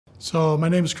So my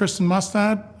name is Kristen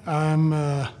Mustad. I'm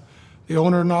the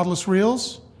owner of Nautilus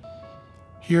Reels.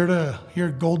 Here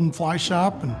at Golden Fly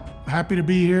Shop, and happy to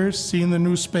be here, seeing the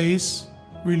new space,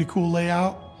 really cool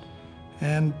layout,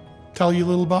 and tell you a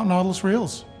little about Nautilus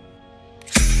Reels.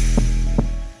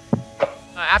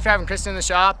 After having Kristen in the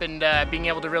shop and being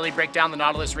able to really break down the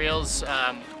Nautilus Reels,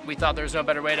 we thought there was no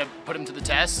better way to put them to the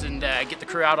test and get the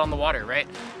crew out on the water, right?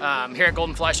 Here at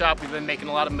Golden Fly Shop, we've been making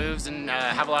a lot of moves and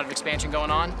have a lot of expansion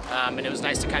going on, and it was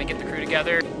nice to kind of get the crew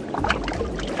together. It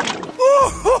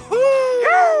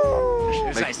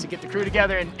was nice to get the crew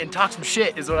together and talk some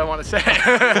shit, is what I want to say.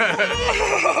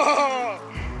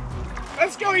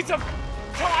 Let's go eat some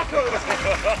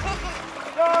tacos!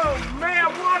 Oh man,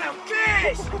 what a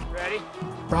fish! Ready?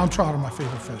 Brown trout are my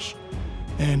favorite fish.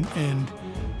 And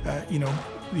you know,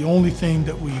 the only thing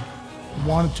that we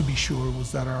wanted to be sure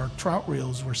was that our trout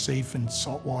reels were safe in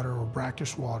saltwater or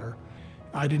brackish water.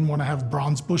 I didn't want to have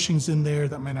bronze bushings in there.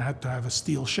 That meant I had to have a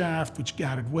steel shaft, which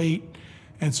added weight.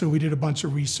 And so we did a bunch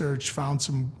of research, found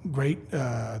some great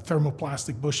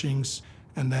thermoplastic bushings,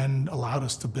 and then allowed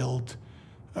us to build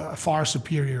a far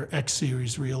superior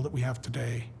X-series reel that we have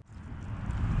today.